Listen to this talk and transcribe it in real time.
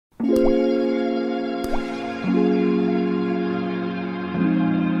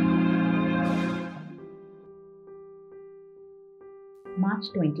March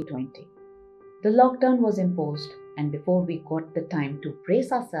 2020. The lockdown was imposed, and before we got the time to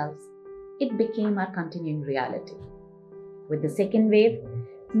brace ourselves, it became our continuing reality. With the second wave,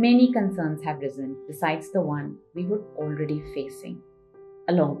 many concerns have risen besides the one we were already facing,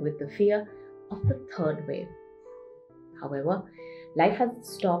 along with the fear of the third wave. However, life hasn't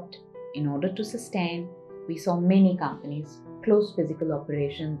stopped. In order to sustain, we saw many companies close physical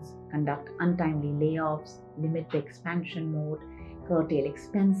operations, conduct untimely layoffs, limit the expansion mode, curtail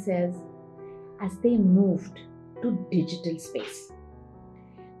expenses as they moved to digital space.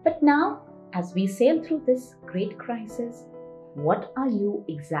 But now, as we sail through this great crisis, what are you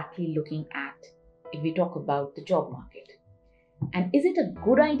exactly looking at if we talk about the job market? And is it a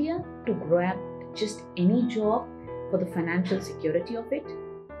good idea to grab just any job for the financial security of it?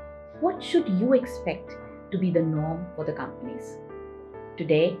 What should you expect to be the norm for the companies?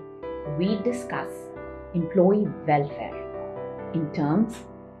 Today, we discuss employee welfare in terms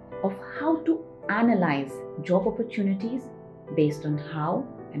of how to analyze job opportunities based on how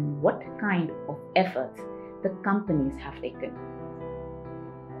and what kind of efforts the companies have taken.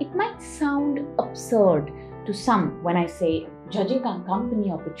 It might sound absurd to some when I say judging on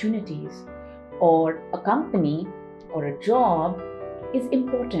company opportunities or a company or a job is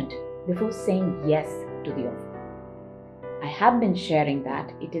important before saying yes to the offer. I have been sharing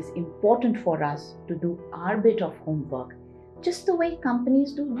that it is important for us to do our bit of homework just the way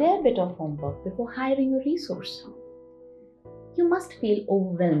companies do their bit of homework before hiring a resource. You must feel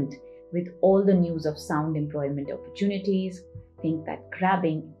overwhelmed with all the news of sound employment opportunities, think that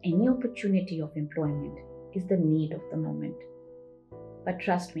grabbing any opportunity of employment is the need of the moment. But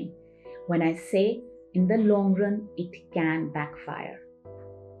trust me, when I say in the long run, it can backfire.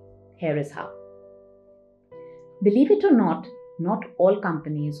 Here is how. Believe it or not all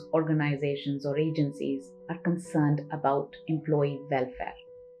companies, organizations, or agencies are concerned about employee welfare.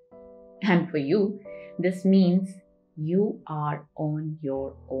 And for you, this means you are on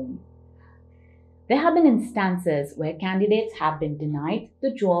your own. There have been instances where candidates have been denied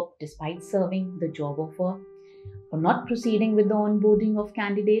the job despite serving the job offer, or not proceeding with the onboarding of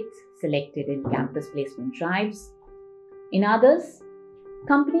candidates selected in campus placement drives. In others,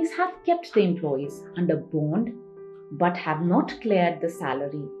 companies have kept the employees under bond but have not cleared the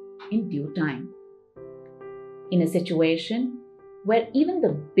salary in due time. In a situation where even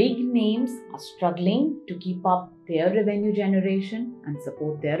the big names are struggling to keep up their revenue generation and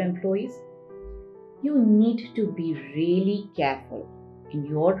support their employees, you need to be really careful in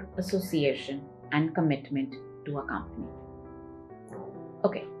your association and commitment to a company.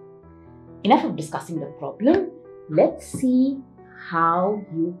 Okay, enough of discussing the problem. Let's see how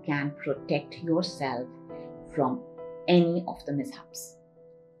you can protect yourself from any of the mishaps.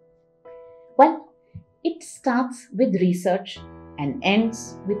 Well, it starts with research and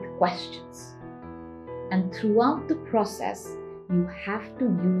ends with questions. And throughout the process, you have to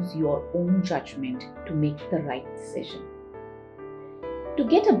use your own judgment to make the right decision. To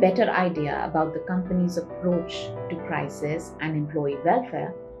get a better idea about the company's approach to crisis and employee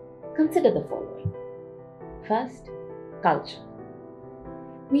welfare, consider the following. First, culture.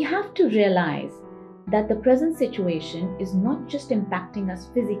 We have to realize that the present situation is not just impacting us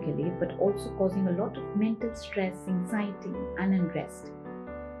physically, but also causing a lot of mental stress, anxiety, and unrest.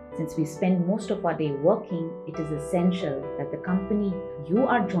 Since we spend most of our day working, it is essential that the company you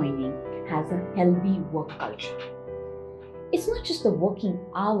are joining has a healthy work culture. It's not just the working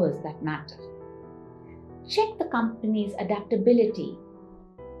hours that matter. Check the company's adaptability,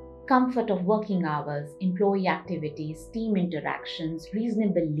 comfort of working hours, employee activities, team interactions,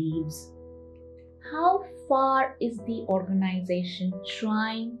 reasonable leaves. How far is the organization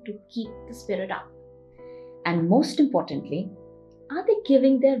trying to keep the spirit up? And most importantly, are they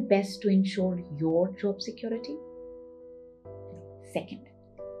giving their best to ensure your job security? Second,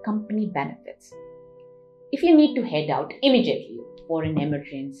 company benefits. If you need to head out immediately for an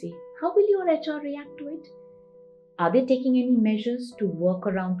emergency, how will your HR react to it? Are they taking any measures to work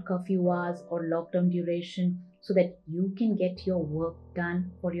around curfew hours or lockdown duration so that you can get your work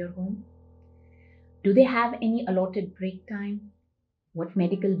done for your home? Do they have any allotted break time? What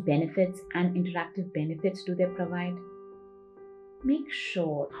medical benefits and interactive benefits do they provide? Make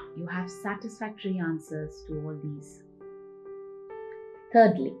sure you have satisfactory answers to all these.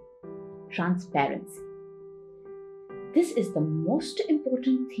 Thirdly, transparency. This is the most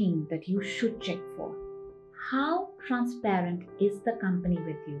important thing that you should check for. How transparent is the company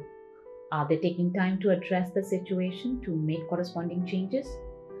with you? Are they taking time to address the situation to make corresponding changes?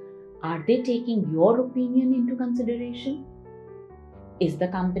 Are they taking your opinion into consideration? Is the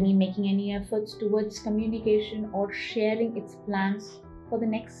company making any efforts towards communication or sharing its plans for the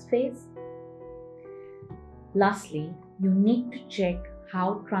next phase? Lastly, you need to check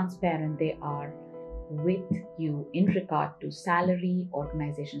how transparent they are with you in regard to salary,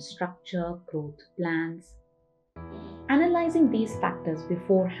 organization structure, growth plans. Analyzing these factors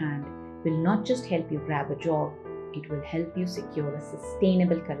beforehand will not just help you grab a job, it will help you secure a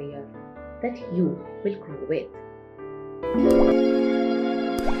sustainable career that you will grow with.